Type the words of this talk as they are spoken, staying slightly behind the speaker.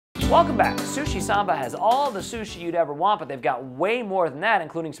Welcome back. Sushi Samba has all the sushi you'd ever want, but they've got way more than that,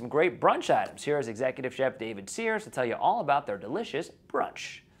 including some great brunch items. Here is Executive Chef David Sears to tell you all about their delicious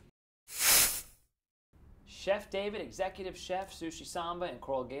brunch. Chef David, Executive Chef, Sushi Samba in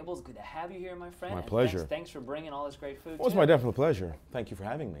Coral Gables. Good to have you here, my friend. My pleasure. Thanks for bringing all this great food. Well, it's my definite pleasure. Thank you for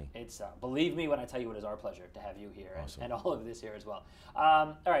having me. It's believe me when I tell you it is our pleasure to have you here, awesome. and all of this here as well.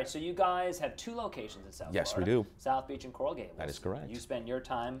 All right, so you guys have two locations in South Florida. Yes, we do. South Beach and Coral Gables. That is correct. You spend your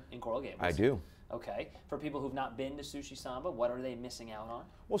time in Coral Gables. I do. Okay. For people who've not been to Sushi Samba, what are they missing out on?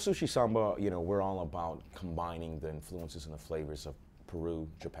 Well, Sushi Samba, you know, we're all about combining the influences and the flavors of Peru,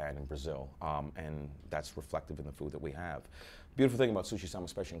 Japan, and Brazil, and that's reflective in the food that we have. Beautiful thing about Sushi Samba,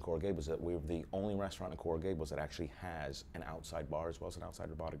 especially in Coral Gables, is that we're the only restaurant in Coral Gables that actually has an outside bar as well as an outside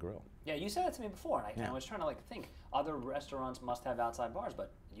robata grill. Yeah, you said that to me before, and I was trying to think other restaurants must have outside bars,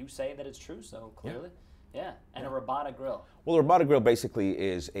 but you say that it's true, so clearly. Yeah, and a robata grill. Well, a robata grill basically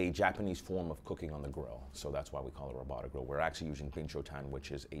is a Japanese form of cooking on the grill, so that's why we call it a robata grill. We're actually using green shotan,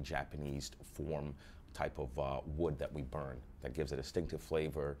 which is a Japanese form type of wood that we burn that gives a distinctive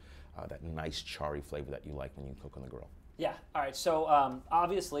flavor, that nice charry flavor that you like when you cook on the grill. Yeah. All right. So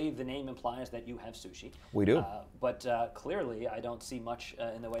obviously the name implies that you have sushi. We do. But clearly I don't see much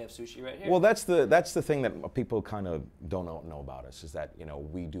in the way of sushi right here. Well, that's the thing that people kind of don't know about us, is that, you know,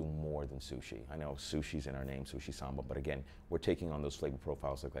 we do more than sushi. I know sushi's in our name, Sushi Samba, but again, we're taking on those flavor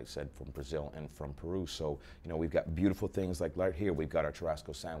profiles, like I said, from Brazil and from Peru. So, you know, we've got beautiful things like right here, we've got our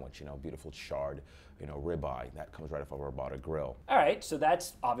churrasco sandwich, you know, beautiful charred, you know, ribeye that comes right off of our robata grill. All right. So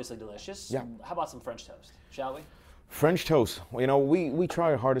that's obviously delicious. Yeah. How about some French toast, shall we? French toast. Well, you know, we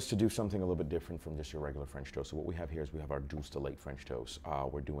try our hardest to do something a little bit different from just your regular French toast. So what we have here is we have our dulce de leche French toast.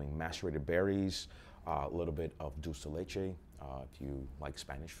 We're doing macerated berries, a little bit of dulce de leche. If you like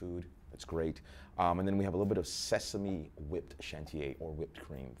Spanish food, that's great. And then we have a little bit of sesame whipped chantilly or whipped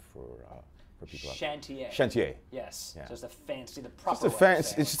cream for people. Chantilly. Chantilly. Yes. Yeah. Just a fancy, the proper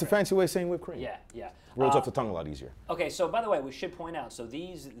it's just a fancy way of saying whipped cream. Yeah, yeah. Rolls off the tongue a lot easier. Okay, so by the way, we should point out, so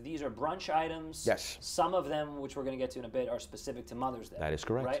these are brunch items. Yes. Some of them, which we're going to get to in a bit, are specific to Mother's Day. That is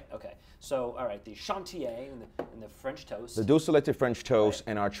correct. Right? Okay. So, all right, the chantilly and the French toast. The dulce de leche French toast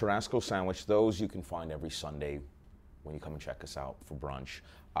and our churrasco sandwich, those you can find every Sunday when you come and check us out for brunch.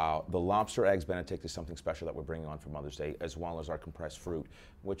 The lobster eggs Benedict is something special that we're bringing on for Mother's Day, as well as our compressed fruit,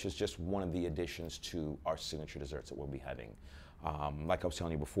 which is just one of the additions to our signature desserts that we'll be having. Like I was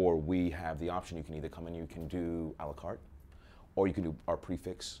telling you before, we have the option. You can either come in, you can do a la carte, or you can do our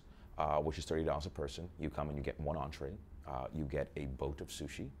prefix, which is $30 a person. You come and you get one entree. You get a boat of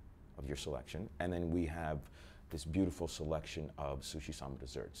sushi of your selection, and then we have this beautiful selection of Sushi Samba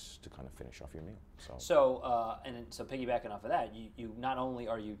desserts to kind of finish off your meal. So piggybacking off of that, you not only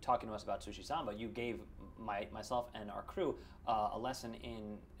are you talking to us about Sushi Samba, you gave myself and our crew a lesson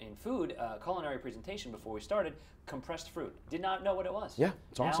in food, culinary presentation before we started, compressed fruit. Did not know what it was. Yeah,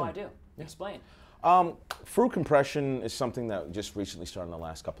 it's awesome. Now I do. Yeah. Explain. Fruit compression is something that just recently started in the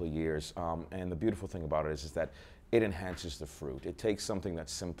last couple of years, and the beautiful thing about it is that it enhances the fruit. It takes something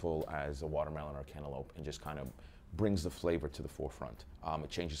that's simple as a watermelon or a cantaloupe and just kind of brings the flavor to the forefront. It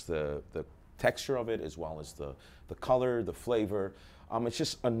changes the texture of it, as well as the color, the flavor. It's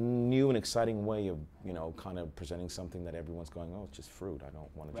just a new and exciting way of, you know, kind of presenting something that everyone's going, oh, it's just fruit. I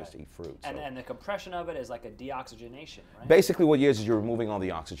don't want to just eat fruit. And the compression of it is like a deoxygenation, right? Basically what it is you're removing all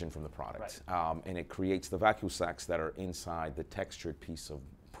the oxygen from the product. Right. And it creates the vacuum sacs that are inside the textured piece of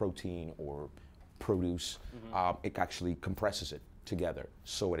protein or produce. It actually compresses it together,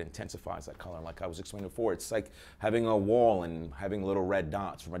 so it intensifies that color. And like I was explaining before, it's like having a wall and having little red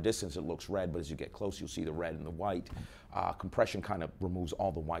dots. From a distance it looks red, but as you get close you'll see the red and the white. Compression kind of removes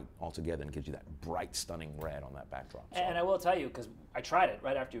all the white altogether and gives you that bright, stunning red on that backdrop. So. And I will tell you, because I tried it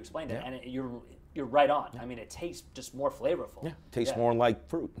right after you explained it, and you're right on. I mean, it tastes just more flavorful. Yeah, tastes more like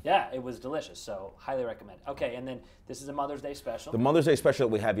fruit. Yeah, it was delicious, so highly recommend. Okay, and then this is a Mother's Day special. The Mother's Day special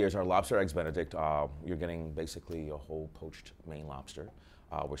that we have here is our lobster eggs Benedict. You're getting basically a whole poached Maine lobster.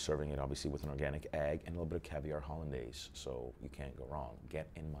 We're serving it obviously with an organic egg and a little bit of caviar hollandaise, so you can't go wrong. Get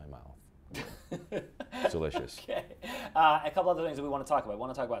in my mouth. It's delicious. Okay. A couple other things that we want to talk about. We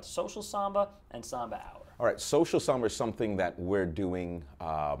want to talk about Social Samba and Samba Hour. All right, Social Samba is something that we're doing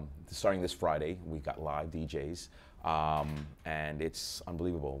starting this Friday. We've got live DJs, and it's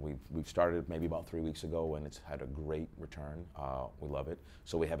unbelievable. We've started maybe about 3 weeks ago, and it's had a great return. We love it.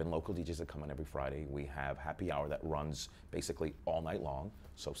 So we have local DJs that come in every Friday. We have happy hour that runs basically all night long.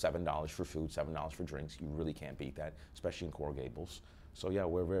 So $7 for food, $7 for drinks. You really can't beat that, especially in Coral Gables. So yeah,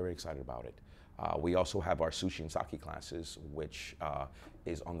 we're very excited about it. We also have our sushi and sake classes, which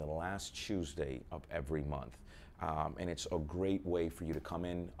is on the last Tuesday of every month. And it's a great way for you to come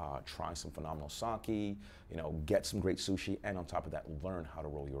in, try some phenomenal sake, you know, get some great sushi, and on top of that, learn how to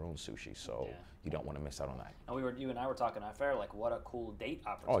roll your own sushi. So you don't want to miss out on that. And you and I were talking off air, like what a cool date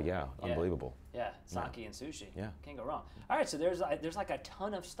opportunity. Oh yeah, unbelievable. Yeah, sake and sushi. Yeah, can't go wrong. All right, so there's like a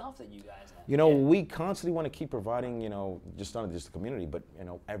ton of stuff that you guys have. You know, we constantly want to keep providing, you know, just not just the community, but you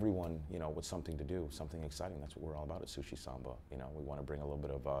know, everyone, you know, with something to do, something exciting. That's what we're all about at Sushi Samba. You know, we want to bring a little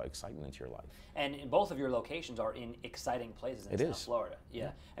bit of excitement into your life. And both of your locations are in exciting places in South Florida.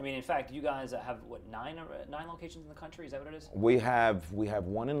 Yeah. I mean, in fact, you guys have what, nine locations in the country? Is that what it is? We have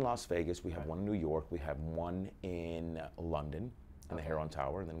one in Las Vegas. We have one in New York. We have one in London. In the Heron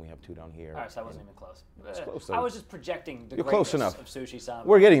Tower, and then we have two down here. All right, so I wasn't even close. It's close. I was just projecting the You're greatness close enough. of Sushi Samba.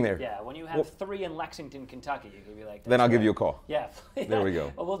 We're getting there. Yeah, when you have 3 in Lexington, Kentucky, you could be like. Then I'll give you a call. Yeah. There we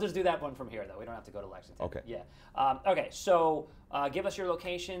go. Well, we'll just do that one from here, though. We don't have to go to Lexington. Okay. Yeah. Okay, so give us your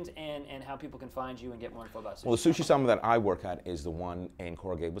locations and how people can find you and get more info about Sushi. Well, the Sushi Samba that I work at is the one in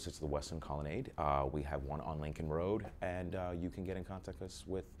Coral Gables. It's the Western Colonnade. We have one on Lincoln Road, and you can get in contact with us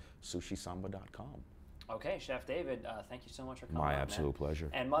with sushisamba.com. Okay, Chef David, thank you so much for coming. My absolute pleasure.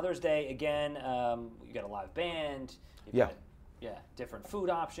 And Mother's Day, again, you got a live band. You've got, different food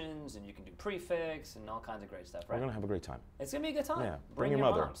options, and you can do prefix and all kinds of great stuff, right? We're going to have a great time. It's going to be a good time. Yeah. Bring your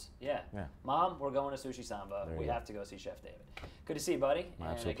mother. Moms. Yeah. Mom, we're going to Sushi Samba. We have to go see Chef David. Good to see you, buddy. My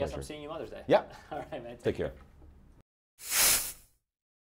and absolute I guess pleasure. I'm seeing you Mother's Day. Yeah. All right, man. Take care.